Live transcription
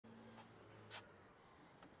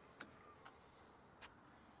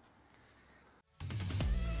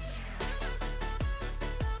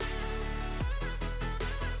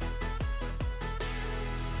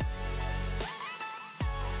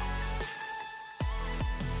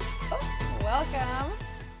welcome.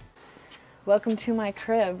 Welcome to my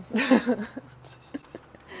crib.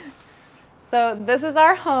 So this is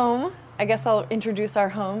our home. I guess I'll introduce our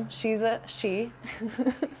home. She's a she,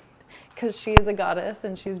 because she is a goddess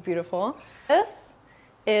and she's beautiful. This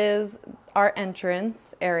is our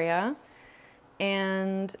entrance area.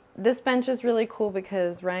 And this bench is really cool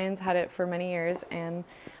because Ryan's had it for many years and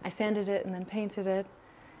I sanded it and then painted it.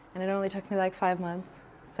 And it only took me like 5 months.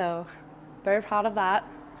 So very proud of that.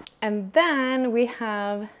 And then we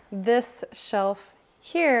have this shelf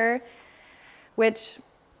here, which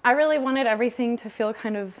I really wanted everything to feel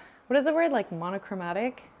kind of, what is the word, like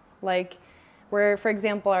monochromatic? Like where, for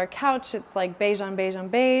example, our couch, it's like beige on beige on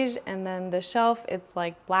beige, and then the shelf, it's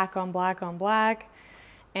like black on black on black.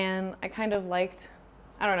 And I kind of liked,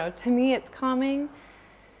 I don't know, to me it's calming.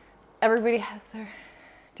 Everybody has their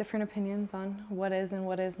different opinions on what is and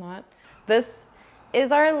what is not. This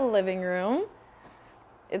is our living room.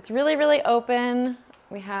 It's really, really open.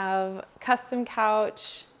 We have custom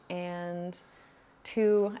couch and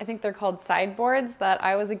two, I think they're called sideboards that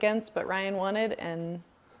I was against, but Ryan wanted, and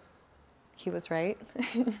he was right.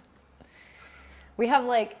 We have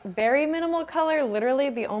like very minimal color. Literally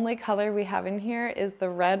the only color we have in here is the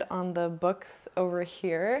red on the books over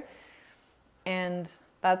here. And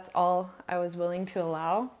that's all I was willing to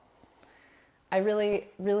allow. I really,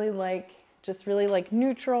 really like, just really like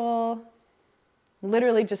neutral,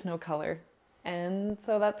 literally just no color. And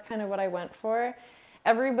so that's kind of what I went for.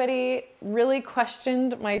 Everybody really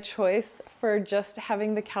questioned my choice for just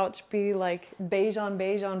having the couch be like beige on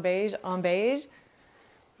beige on beige on beige.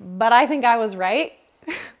 But I think I was right,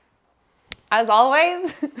 as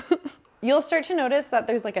always. You'll start to notice that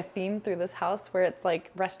there's like a theme through this house where it's like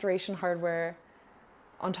restoration hardware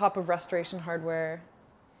on top of restoration hardware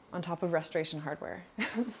on top of restoration hardware.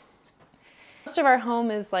 Most of our home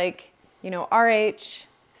is like, you know, RH,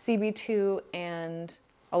 CB2, and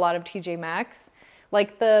a lot of TJ Maxx.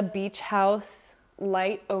 Like the beach house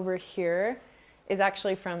light over here is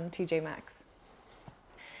actually from TJ Maxx.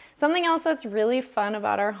 Something else that's really fun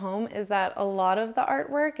about our home is that a lot of the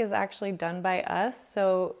artwork is actually done by us.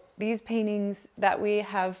 So these paintings that we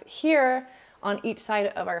have here on each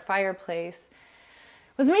side of our fireplace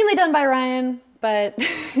was mainly done by Ryan, but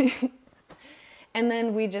and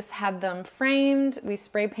then we just had them framed. We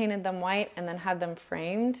spray painted them white and then had them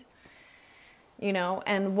framed. You know,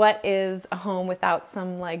 and what is a home without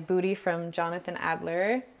some like booty from Jonathan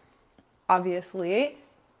Adler? Obviously,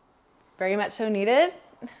 very much so needed.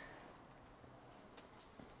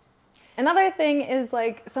 Another thing is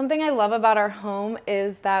like, something I love about our home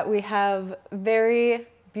is that we have very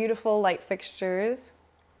beautiful light fixtures.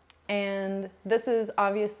 And this is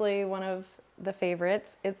obviously one of the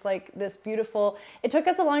favorites. It's like this beautiful, it took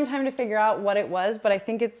us a long time to figure out what it was, but I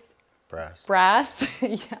think it's brass. Brass,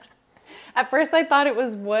 yeah. At first I thought it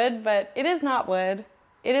was wood, but it is not wood.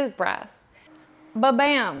 It is brass.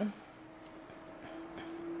 Ba-bam.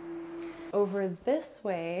 Over this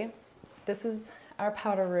way, this is our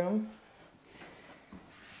powder room.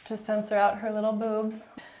 To censor out her little boobs.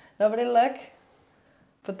 Nobody look,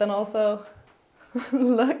 but then also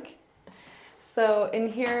look. So in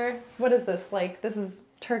here, what is this? Like, this is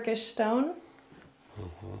Turkish stone.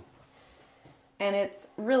 Mm-hmm. And it's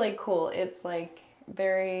really cool. It's like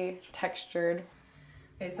very textured.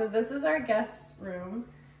 Okay, so this is our guest room.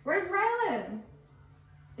 Where's Rylan?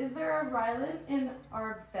 Is there a Rylan in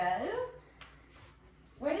our bed?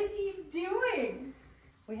 What is he doing?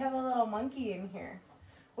 We have a little monkey in here.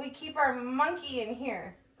 We keep our monkey in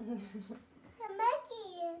here. A monkey.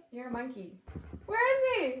 You're a monkey. Where is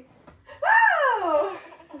he? Oh!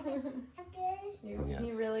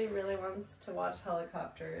 He really, really wants to watch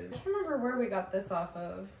helicopters. I can't remember where we got this off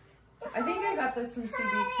of. I think I got this from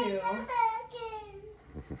CB2.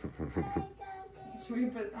 Should we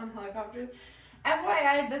put on helicopters?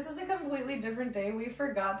 FYI, this is a completely different day. We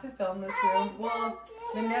forgot to film this room. Well,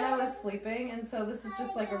 Manetta was sleeping, and so this is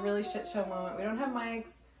just like a really shit show moment. We don't have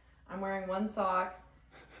mics. I'm wearing one sock,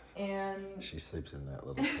 and she sleeps in that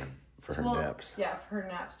little thing for her naps. Yeah, for her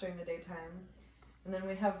naps during the daytime. And then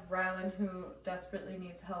we have Rylan, who desperately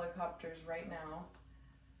needs helicopters right now.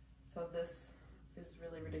 So this is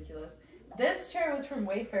really ridiculous. This chair was from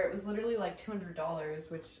Wayfair. It was literally like $200,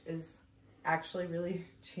 which is actually really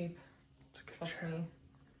cheap. It's a good Trust chair. me.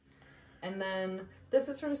 And then this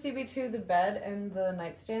is from CB2. The bed and the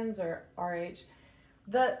nightstands are RH.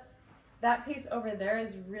 That piece over there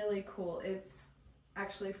is really cool. It's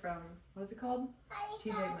actually from, what is it called?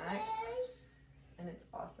 TJ Maxx. And it's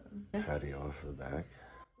awesome. Patio off the back.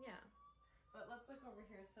 Yeah. But let's look over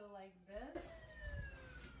here. So like this,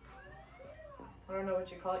 I don't know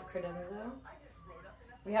what you call it, credenza.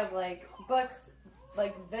 We have like books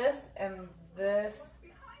like this, and this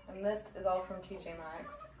is all from TJ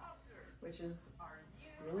Maxx, which is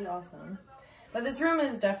really awesome. But this room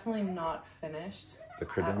is definitely not finished. The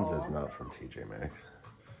credenza is not from TJ Maxx.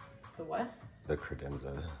 The what? The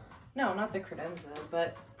credenza. No, not the credenza,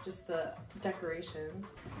 but just the decoration.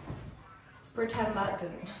 Let's pretend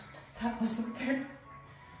that wasn't there.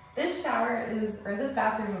 This this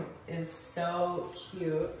bathroom is so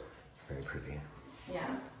cute. It's very pretty.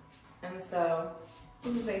 Yeah. And so,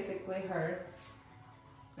 this is basically her.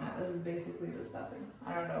 Yeah, this is basically this bathroom.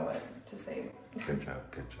 I don't know what to say. Good job,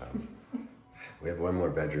 good job. We have one more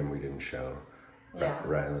bedroom we didn't show. Yeah.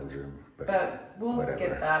 Ryland's room. But we'll whatever.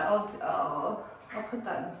 skip that. I'll put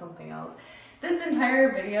that in something else. This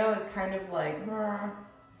entire video is kind of like,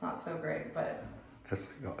 not so great, but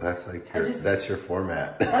that's your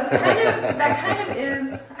format. That kind of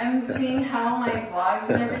is. I'm seeing how my vlogs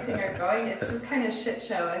and everything are going. It's just kind of shit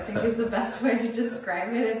show, I think is the best way to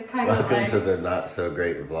describe it. It's kind of like... Welcome to the not so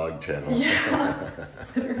great vlog channel. Yeah,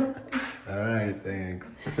 literally. All right, thanks.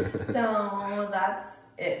 So that's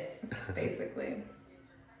it, basically.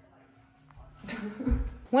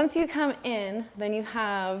 Once you come in, then you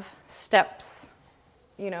have steps,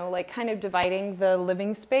 you know, like kind of dividing the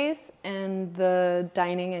living space and the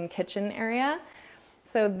dining and kitchen area.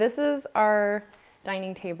 So this is our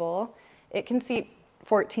dining table. It can seat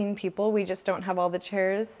 14 people. We just don't have all the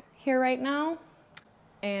chairs here right now.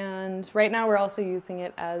 And right now we're also using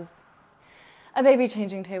it as a baby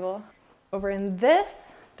changing table. Over in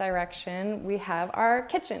this direction, we have our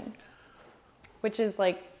kitchen, which is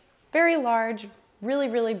like very large, really,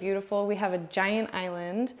 really beautiful. We have a giant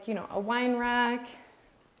island, you know, a wine rack.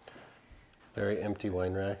 Very empty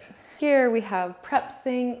wine rack. Here we have prep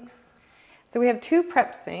sinks. So we have 2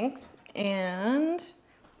 prep sinks, and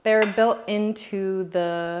they're built into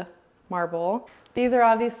the marble. These are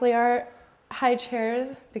obviously our high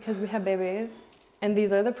chairs because we have babies. And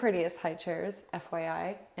these are the prettiest high chairs,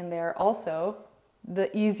 FYI. And they're also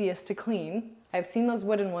the easiest to clean. I've seen those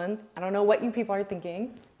wooden ones. I don't know what you people are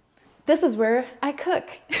thinking. This is where I cook.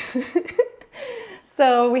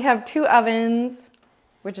 So we have 2 ovens,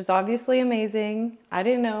 which is obviously amazing. I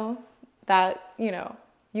didn't know that, you know,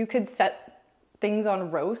 you could set things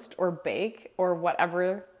on roast or bake or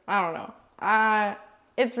whatever. I don't know.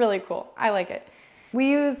 It's really cool. I like it. We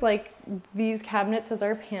use like these cabinets as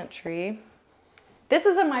our pantry. This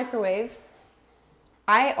is a microwave.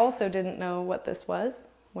 I also didn't know what this was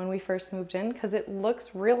when we first moved in because it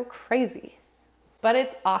looks real crazy, but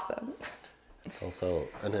it's awesome. It's also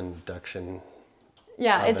an induction.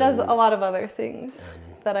 Yeah, it does a lot of other things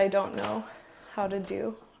that I don't know how to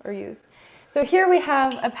do or use. So here we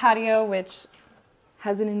have a patio which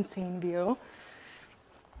has an insane view.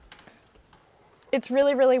 It's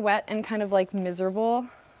really, really wet and kind of like miserable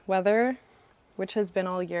weather, which has been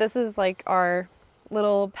all year. This is like our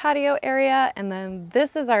little patio area, and then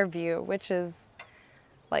this is our view, which is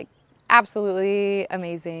like absolutely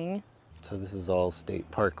amazing. So this is all state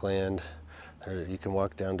park land. You can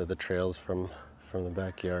walk down to the trails from the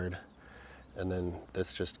backyard, and then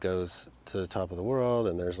this just goes to the top of the world,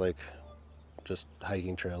 and there's like just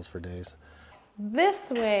hiking trails for days. This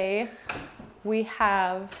way we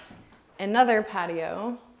have another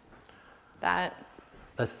patio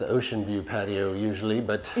that's the ocean view patio usually,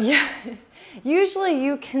 but yeah, usually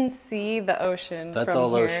you can see the ocean. That's from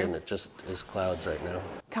all here. ocean. It just is clouds right now.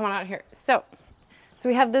 Come on out here. So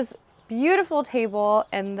we have this beautiful table,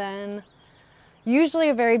 and then usually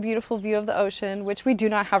a very beautiful view of the ocean, which we do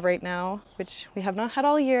not have right now, which we have not had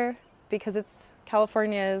all year because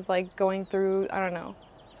California is like going through, I don't know,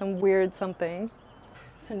 some weird something.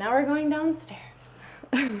 So now we're going downstairs.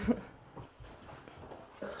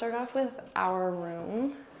 Let's start off with our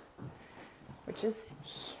room, which is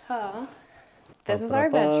here. This is our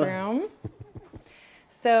bedroom.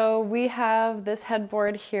 So we have this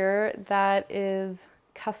headboard here that is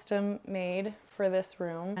custom made for this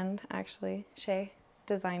room, and actually Shay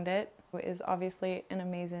designed it, who is obviously an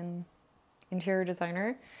amazing interior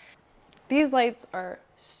designer. These lights are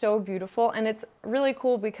so beautiful, and it's really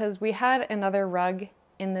cool because we had another rug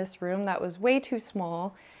in this room that was way too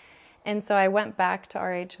small, and so I went back to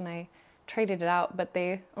RH and I traded it out, but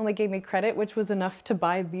they only gave me credit, which was enough to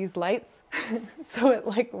buy these lights. So it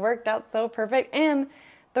like worked out so perfect, and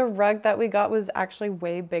the rug that we got was actually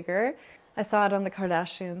way bigger. I saw it on the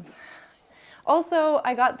Kardashians. Also,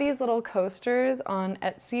 I got these little coasters on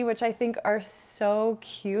Etsy, which I think are so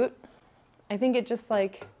cute. I think it just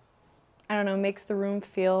like, I don't know, makes the room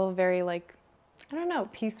feel very like, I don't know,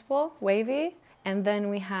 peaceful, wavy. And then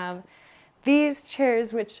we have these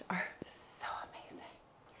chairs, which are so amazing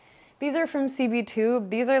These are from CB2.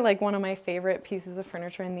 These are like one of my favorite pieces of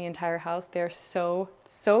furniture in the entire house. They're so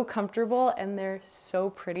comfortable and they're so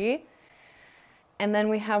pretty. And then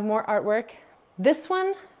we have more artwork. This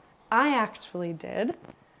one I actually did.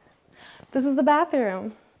 This is the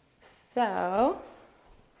bathroom. So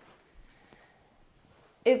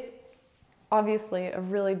it's obviously a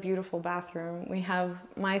really beautiful bathroom. We have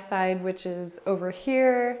my side, which is over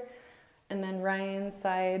here, and then Ryan's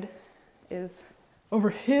side is over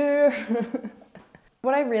here.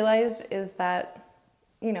 What I realized is that,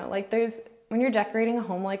 you know, like when you're decorating a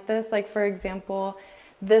home like this, like for example,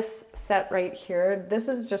 this set right here, this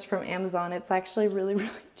is just from Amazon. It's actually really, really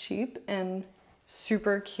cheap and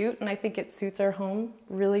super cute, and I think it suits our home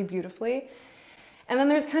really beautifully. And then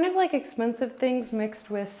there's kind of like expensive things mixed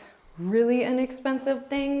with really inexpensive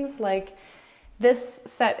things. Like this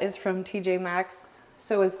set is from TJ Maxx,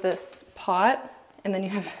 so is this pot, and then you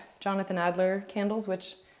have Jonathan Adler candles,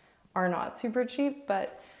 which are not super cheap,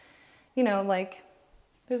 but you know, like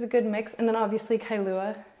there's a good mix. And then obviously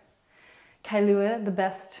Kailua, the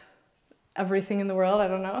best everything in the world, I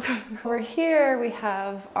don't know. Over here we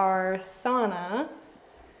have our sauna,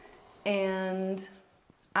 and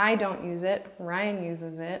I don't use it, Ryan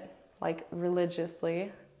uses it like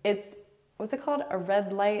religiously. It's, what's it called? A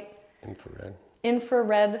red light?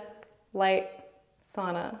 Infrared light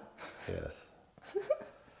sauna. Yes.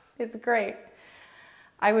 It's great.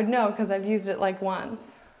 I would know because I've used it like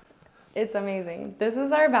once. It's amazing. This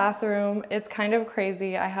is our bathroom. It's kind of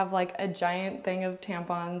crazy. I have like a giant thing of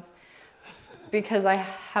tampons because I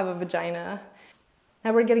have a vagina.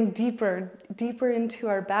 Now we're getting deeper into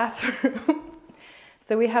our bathroom.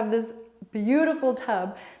 So we have this beautiful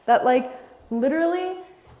tub that like literally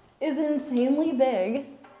is insanely big.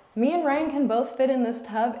 Me and Ryan can both fit in this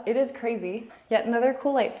tub. It is crazy. Yet another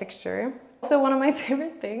cool light fixture. So one of my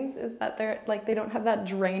favorite things is that they don't have that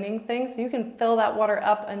draining thing, so you can fill that water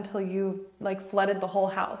up until you like flooded the whole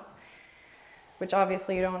house, which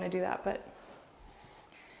obviously you don't want to do that. But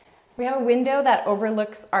we have a window that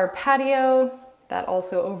overlooks our patio, that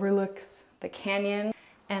also overlooks the canyon.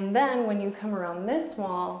 And then when you come around this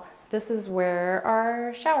wall, this is where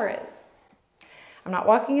our shower is. I'm not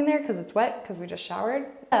walking in there because it's wet because we just showered.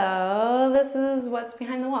 So this is what's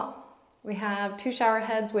behind the wall. We have 2 shower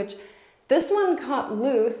heads, which this one caught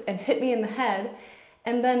loose and hit me in the head,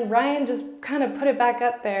 and then Ryan just kind of put it back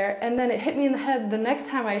up there, and then it hit me in the head the next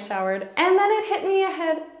time I showered, and then it hit me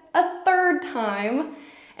ahead a 3rd time,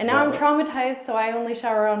 and now I'm traumatized, so I only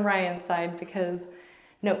shower on Ryan's side because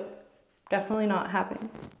nope, definitely not happening.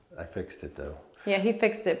 I fixed it though. Yeah, he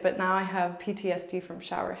fixed it, but now I have PTSD from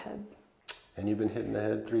shower heads. And you've been hit in the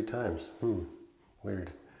head 3 times.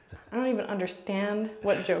 Weird. I don't even understand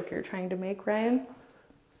what joke you're trying to make, Ryan.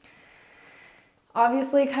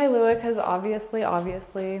 Obviously Kailua, because obviously.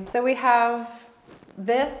 So we have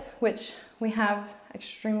this, which we have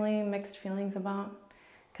extremely mixed feelings about,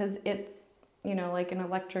 because it's, you know, like an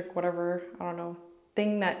electric, whatever, I don't know,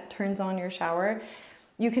 thing that turns on your shower.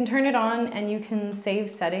 You can turn it on and you can save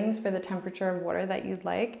settings for the temperature of water that you'd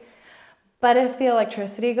like. But if the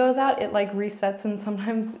electricity goes out, it like resets, and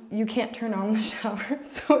sometimes you can't turn on the shower.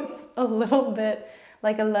 So it's a little bit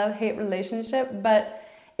like a love-hate relationship, but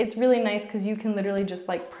it's really nice because you can literally just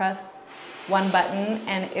like press one button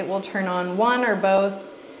and it will turn on one or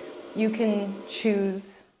both. You can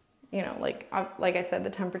choose, you know, like I said, the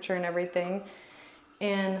temperature and everything.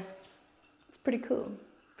 And it's pretty cool,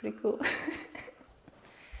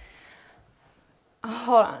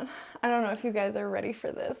 Hold on. I don't know if you guys are ready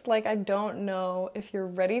for this. Like, I don't know if you're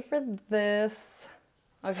ready for this.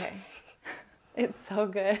 Okay. It's so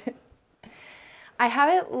good. I have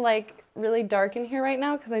it like really dark in here right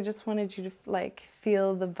now because I just wanted you to like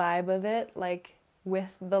feel the vibe of it, like with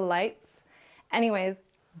the lights. Anyways,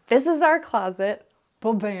 this is our closet.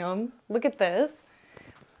 Ba-bam. Look at this.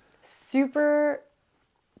 Super,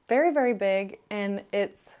 very, very big, and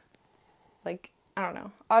it's like, I don't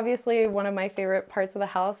know, obviously one of my favorite parts of the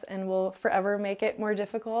house, and will forever make it more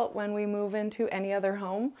difficult when we move into any other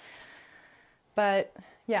home. But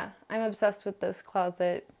yeah, I'm obsessed with this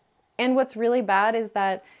closet. And what's really bad is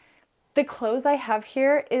that the clothes I have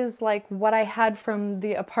here is like what I had from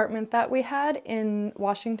the apartment that we had in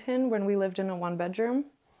Washington when we lived in a 1-bedroom.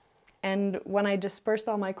 And when I dispersed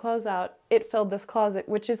all my clothes out, it filled this closet,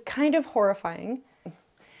 which is kind of horrifying.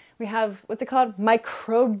 We have, what's it called?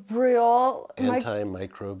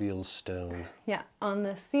 Antimicrobial stone. Yeah, on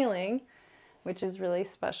the ceiling, which is really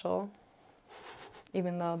special,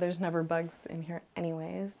 even though there's never bugs in here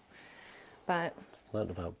anyways. But it's not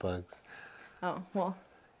about bugs. Oh, well.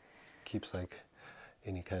 Keeps like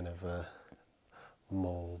any kind of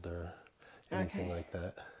mold or anything like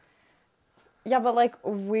that. Yeah, but like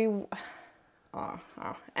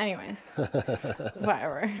anyways,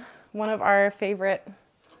 whatever. One of our favorite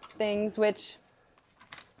things, which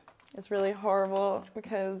is really horrible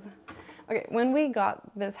because, okay, when we got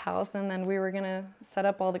this house and then we were gonna set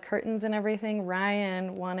up all the curtains and everything,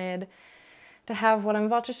 Ryan wanted to have what I'm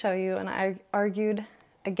about to show you, and I argued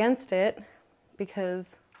against it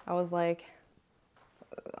because I was like,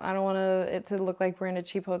 I don't want it to look like we're in a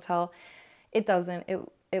cheap hotel. It doesn't.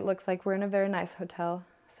 It looks like we're in a very nice hotel.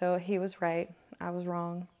 So he was right. I was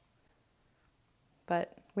wrong.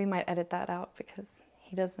 But we might edit that out because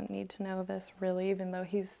he doesn't need to know this really, even though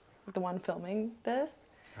he's the one filming this.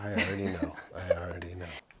 I already know. I already know.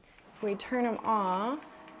 If we turn them off,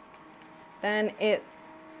 then it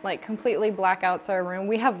like completely blackouts our room.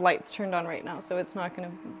 We have lights turned on right now, so it's not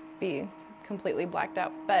gonna be completely blacked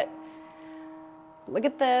out. But look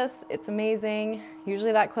at this, it's amazing.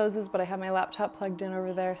 Usually that closes, but I have my laptop plugged in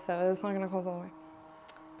over there, so it's not gonna close all the way.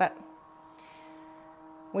 But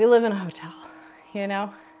we live in a hotel, you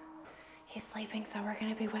know? He's sleeping, so we're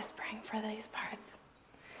gonna be whispering for these parts.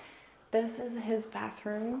 This is his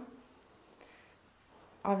bathroom.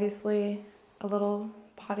 Obviously, a little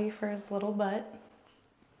potty for his little butt.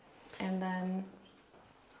 And then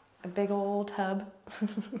a big old tub.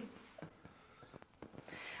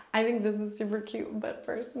 I think this is super cute, but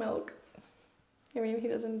first milk. I mean, he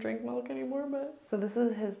doesn't drink milk anymore, but. So this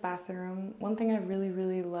is his bathroom. One thing I really,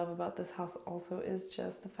 really love about this house also is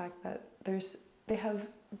just the fact that they have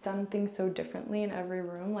done things so differently in every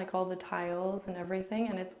room, like all the tiles and everything,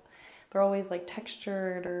 and they're always like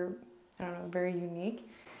textured or, I don't know, very unique.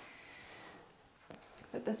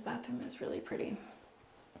 But this bathroom is really pretty.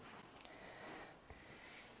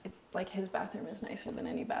 It's like his bathroom is nicer than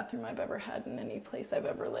any bathroom I've ever had in any place I've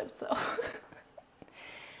ever lived, so.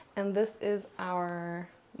 And this is our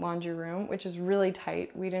laundry room, which is really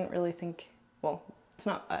tight. We didn't really think, well, it's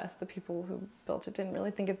not us, the people who built it didn't really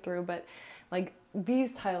think it through, but like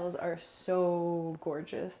these tiles are so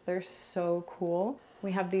gorgeous. They're so cool.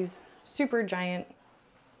 We have these super giant,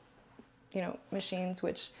 you know, machines,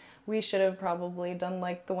 which we should have probably done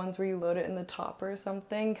like the ones where you load it in the top or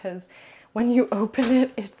something, because when you open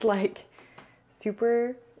it, it's like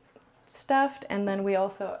super stuffed. And then we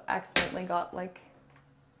also accidentally got like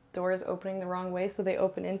doors opening the wrong way, so they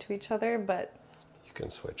open into each other, but. You can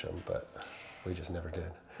switch them, but we just never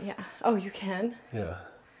did. Yeah. Oh, you can? Yeah.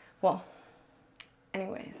 Well,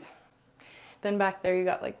 anyways. Then back there you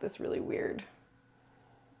got like this really weird,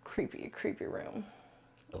 creepy room.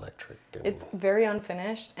 Electric. It's very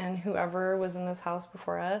unfinished, and whoever was in this house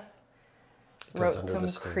before us wrote some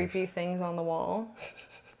creepy things on the wall.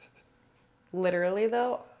 Literally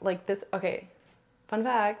though, like this, okay, fun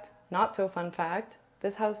fact, not so fun fact,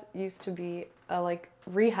 this house used to be a like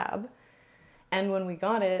rehab, and when we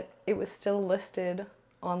got it, it was still listed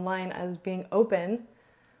online as being open.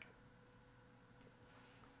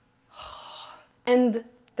 And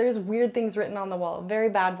there's weird things written on the wall, very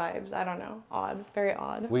bad vibes, I don't know, odd, very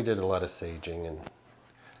odd. We did a lot of saging and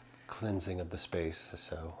cleansing of the space,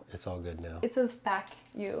 so it's all good now. It says FAK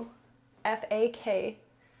you, F-A-K,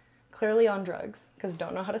 clearly on drugs, because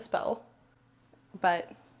don't know how to spell,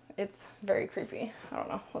 but it's very creepy. I don't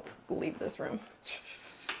know, let's leave this room.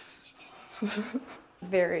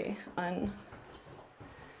 Very unkept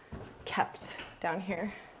down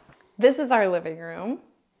here. This is our living room.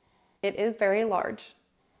 It is very large,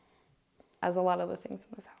 as a lot of the things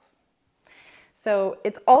in this house. So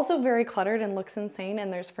it's also very cluttered and looks insane,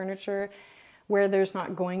 and there's furniture where there's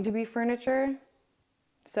not going to be furniture.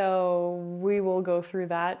 So we will go through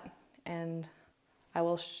that, and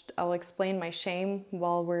I'll explain my shame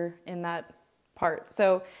while we're in that part.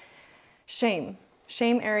 So shame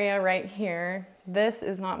area right here. This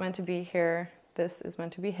is not meant to be here. This is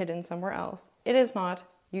meant to be hidden somewhere else. It is not.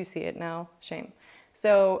 You see it now. Shame.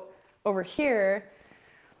 So over here,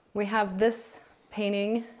 we have this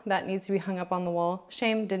painting that needs to be hung up on the wall.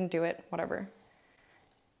 Shame, didn't do it, whatever.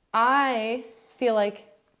 I feel like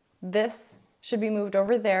this should be moved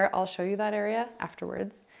over there. I'll show you that area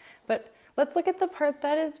afterwards. But let's look at the part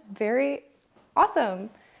that is very awesome.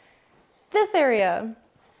 This area.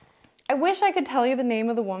 I wish I could tell you the name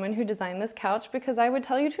of the woman who designed this couch, because I would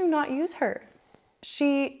tell you to not use her.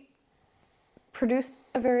 She produced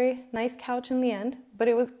a very nice couch in the end, but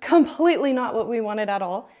it was completely not what we wanted at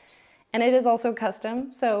all. And it is also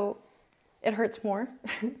custom, so it hurts more.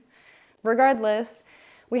 Regardless,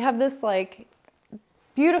 we have this like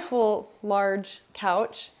beautiful large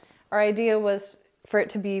couch. Our idea was for it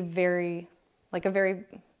to be a very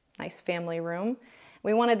nice family room.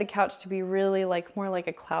 We wanted the couch to be really like more like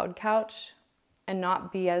a cloud couch and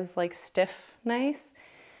not be as like stiff nice,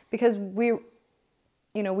 because we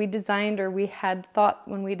designed, or we had thought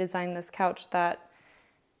when we designed this couch that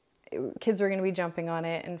kids were going to be jumping on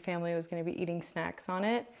it and family was going to be eating snacks on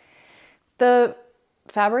it. The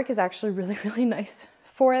fabric is actually really, really nice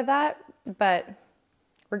for that, but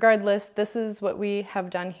regardless, this is what we have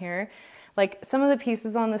done here. Like, some of the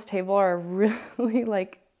pieces on this table are really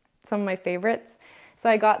like some of my favorites. So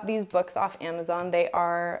I got these books off Amazon. They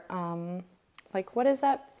are like, what is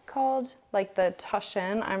that called? Like the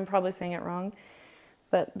Taschen. I'm probably saying it wrong,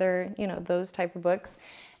 but they're, you know, those type of books.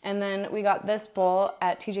 And then we got this bowl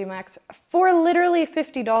at TJ Maxx for literally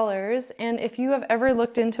 $50. And if you have ever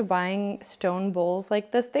looked into buying stone bowls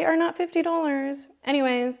like this, they are not $50.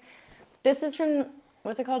 Anyways, this is from,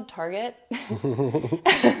 what's it called? Target.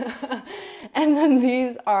 And then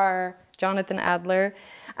these are Jonathan Adler.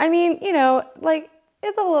 I mean, you know, like,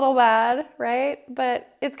 it's a little bad, right?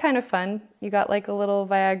 But it's kind of fun. You got like a little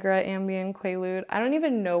Viagra, Ambien, Quaalude. I don't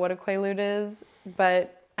even know what a Quaalude is,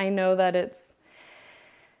 but I know that it's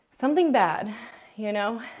something bad, you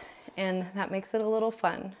know, and that makes it a little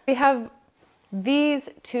fun. We have these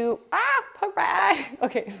two,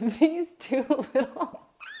 okay, these two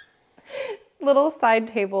little side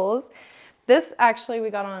tables. This actually we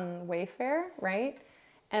got on Wayfair, right?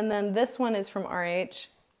 And then this one is from RH.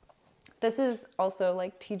 This is also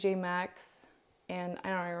like TJ Maxx, and I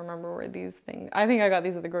don't even remember where these things, I think I got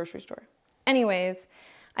these at the grocery store. Anyways,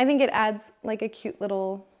 I think it adds like a cute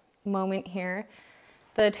little moment here.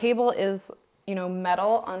 The table is, you know,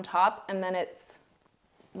 metal on top, and then it's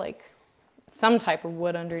like some type of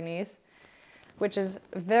wood underneath, which is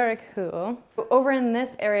very cool. Over in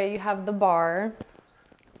this area, you have the bar.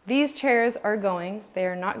 These chairs are going. They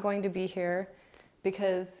are not going to be here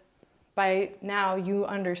because by now you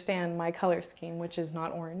understand my color scheme, which is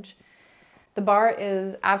not orange. The bar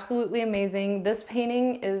is absolutely amazing. This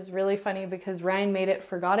painting is really funny because Ryan made it,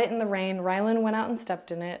 forgot it in the rain. Rylan went out and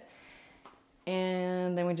stepped in it.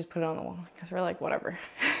 And then we just put it on the wall because we're like, whatever.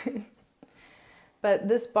 But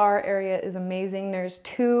this bar area is amazing. There's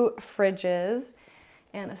 2 fridges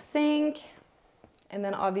and a sink. And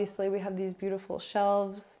then obviously we have these beautiful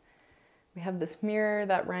shelves. We have this mirror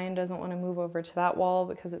that Ryan doesn't want to move over to that wall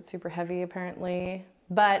because it's super heavy apparently.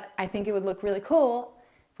 But I think it would look really cool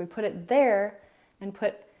if we put it there and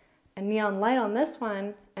put a neon light on this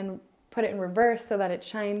one and put it in reverse so that it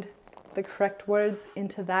shined the correct words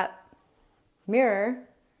into that mirror.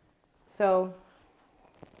 So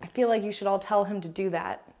I feel like you should all tell him to do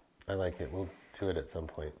that. I like it. We'll do it at some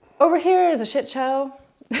point. Over here is a shit show.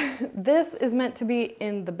 This is meant to be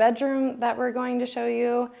in the bedroom that we're going to show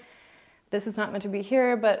you. This is not meant to be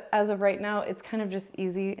here, but as of right now, it's kind of just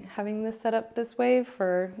easy having this set up this way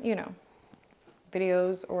for, you know,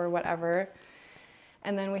 videos or whatever.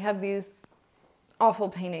 And then we have these awful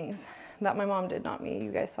paintings that my mom did, not me.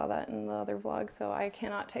 You guys saw that in the other vlog, so I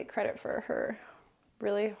cannot take credit for her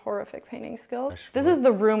really horrific painting skills. This is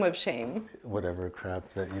the room of shame. Whatever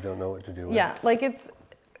crap that you don't know what to do with. Yeah, like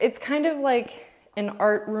it's kind of like an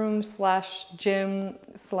art room slash gym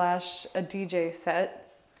slash a DJ set.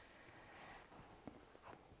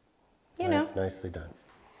 You know. Nicely done.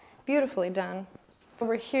 Beautifully done.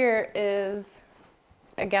 Over here is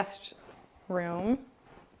a guest room.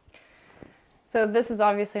 So this is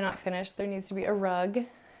obviously not finished. There needs to be a rug,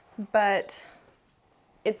 but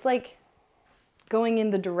it's like going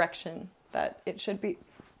in the direction that it should be.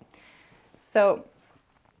 So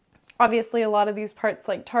obviously a lot of these parts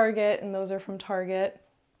like Target, and those are from Target,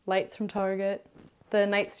 lights from Target. The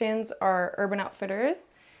nightstands are Urban Outfitters.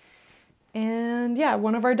 And yeah,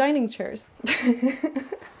 one of our dining chairs.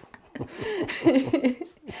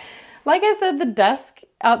 Like I said, the desk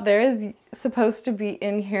out there is supposed to be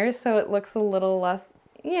in here, so it looks a little less,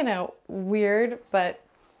 you know, weird, but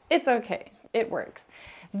it's okay. It works.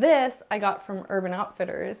 This I got from Urban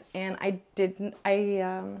Outfitters, and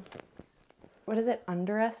what is it,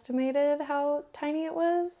 underestimated how tiny it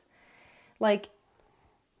was? Like,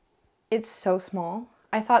 it's so small.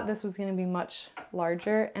 I thought this was going to be much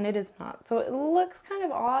larger, and it is not. So it looks kind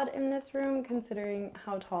of odd in this room considering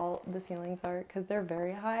how tall the ceilings are, because they're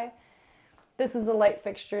very high. This is a light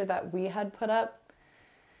fixture that we had put up.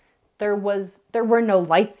 There were no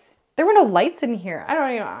lights. There were no lights in here. I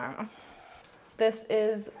don't know. This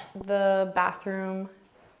is the bathroom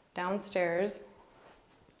downstairs.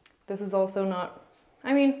 This is also not,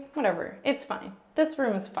 I mean, whatever. It's fine. This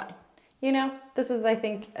room is fine. You know, this is, I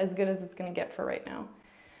think, as good as it's going to get for right now.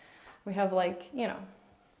 We have, like, you know,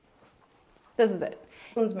 this is it.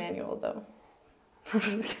 This one's manual, though.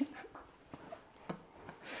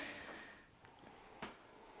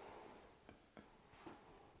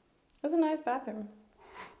 It's a nice bathroom.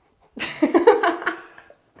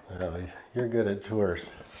 Oh, you're good at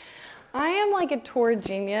tours. I am like a tour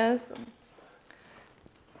genius.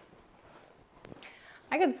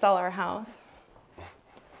 I could sell our house.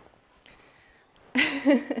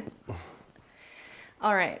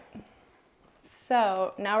 All right.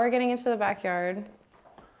 So now we're getting into the backyard.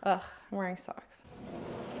 Ugh, I'm wearing socks.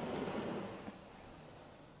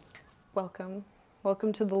 Welcome.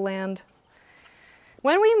 Welcome to the land.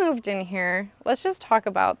 When we moved in here, let's just talk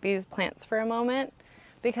about these plants for a moment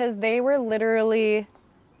because they were literally,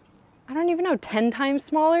 I don't even know, 10 times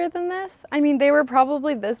smaller than this. I mean, they were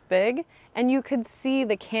probably this big and you could see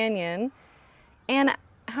the canyon. And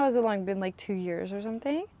how has it long been, like 2 years or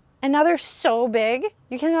something? And now they're so big,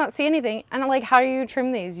 you cannot see anything. And like, how do you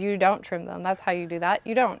trim these? You don't trim them. That's how you do that.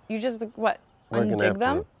 You don't. You just, what, undig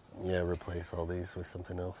them? Yeah, replace all these with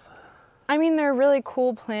something else. I mean, they're really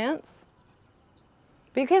cool plants,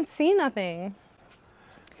 but you can't see nothing.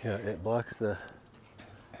 Yeah, it blocks the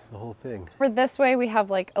whole thing. For this way, we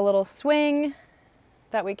have like a little swing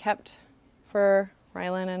that we kept for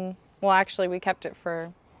Rylan and, well, actually we kept it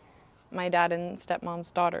for my dad and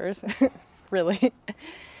stepmom's daughters, really.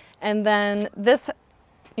 And then this,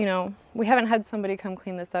 you know, we haven't had somebody come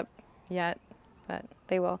clean this up yet, but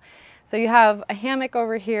they will. So you have a hammock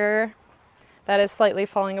over here that is slightly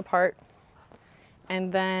falling apart.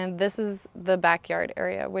 And then this is the backyard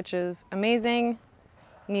area, which is amazing.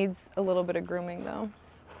 Needs a little bit of grooming though.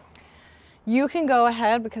 You can go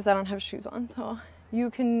ahead because I don't have shoes on, so you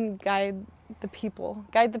can guide the people.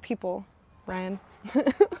 Guide the people, Ryan.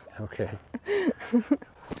 Okay.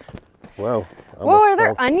 Whoa. Whoa, are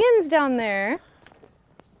there onions down there?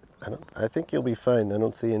 I think you'll be fine. I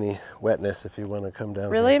don't see any wetness if you want to come down.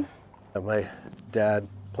 Really? Here. My dad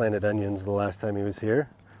planted onions the last time he was here.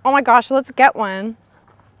 Oh my gosh, let's get one.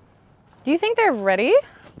 Do you think they're ready?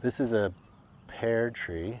 This is a pear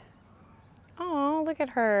tree. Oh, look at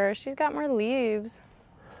her. She's got more leaves.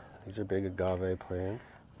 These are big agave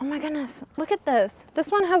plants. Oh my goodness, look at this.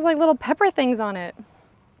 This one has like little pepper things on it.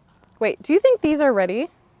 Wait, do you think these are ready?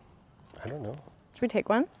 I don't know. Should we take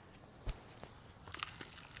one?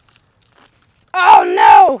 Oh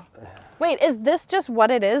no! Wait, is this just what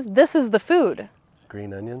it is? This is the food.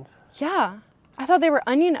 Green onions? Yeah. I thought they were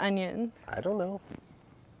onions. I don't know.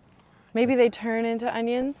 Maybe they turn into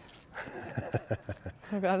onions?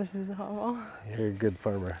 Oh god, this is awful. You're a good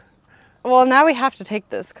farmer. Well, now we have to take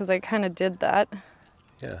this because I kind of did that.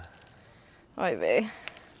 Yeah. Oy vey.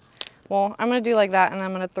 Well, I'm going to do like that and then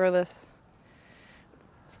I'm going to throw this.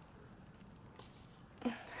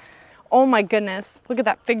 Oh my goodness. Look at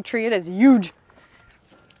that fig tree. It is huge.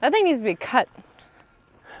 That thing needs to be cut.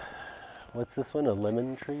 What's this one? A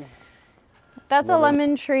lemon tree? That's a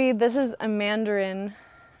lemon tree. This is a mandarin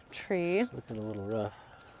tree. It's looking a little rough.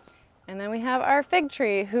 And then we have our fig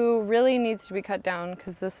tree, who really needs to be cut down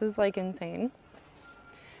because this is like insane.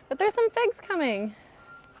 But there's some figs coming.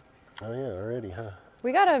 Oh yeah, already, huh?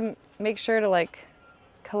 We gotta make sure to like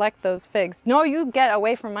collect those figs. No, you get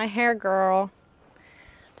away from my hair, girl.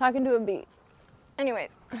 Talking to a bee.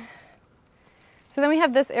 Anyways. So then we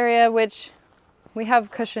have this area, which we have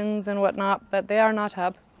cushions and whatnot, but they are not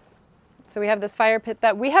up. So we have this fire pit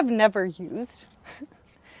that we have never used.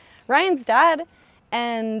 Ryan's dad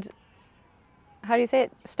and, how do you say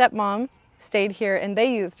it? Stepmom stayed here and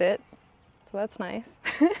they used it. So that's nice.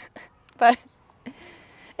 But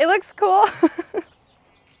it looks cool.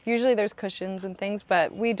 Usually there's cushions and things,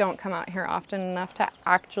 but we don't come out here often enough to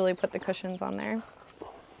actually put the cushions on there.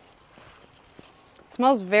 It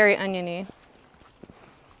smells very oniony.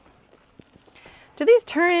 Do these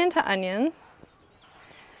turn into onions?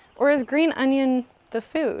 Or is green onion the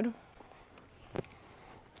food?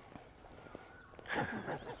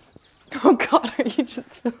 Oh God, are you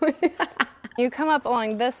just really? You come up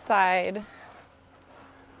along this side,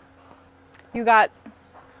 you got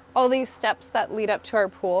all these steps that lead up to our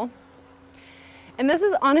pool. And this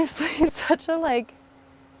is honestly such a like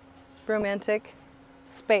romantic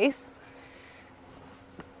space.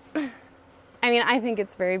 I mean, I think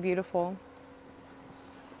it's very beautiful.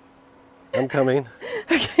 I'm coming.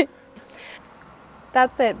 Okay.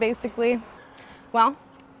 That's it, basically. Well,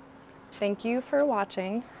 thank you for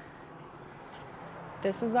watching.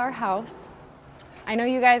 This is our house. I know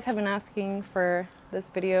you guys have been asking for this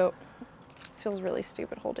video. This feels really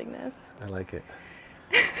stupid holding this. I like it.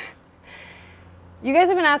 You guys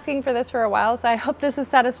have been asking for this for a while, so I hope this is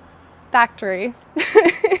satisfactory.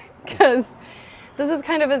 Because this is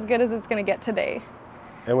kind of as good as it's gonna get today.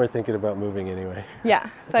 And we're thinking about moving anyway. Yeah,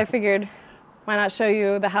 so I figured, why not show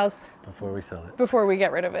you the house before we sell it. Before we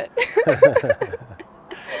get rid of it.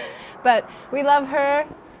 But we love her.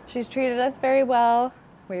 She's treated us very well.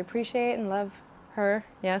 We appreciate and love Her,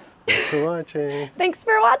 yes. Thanks for watching. Thanks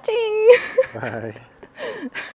for watching. Bye.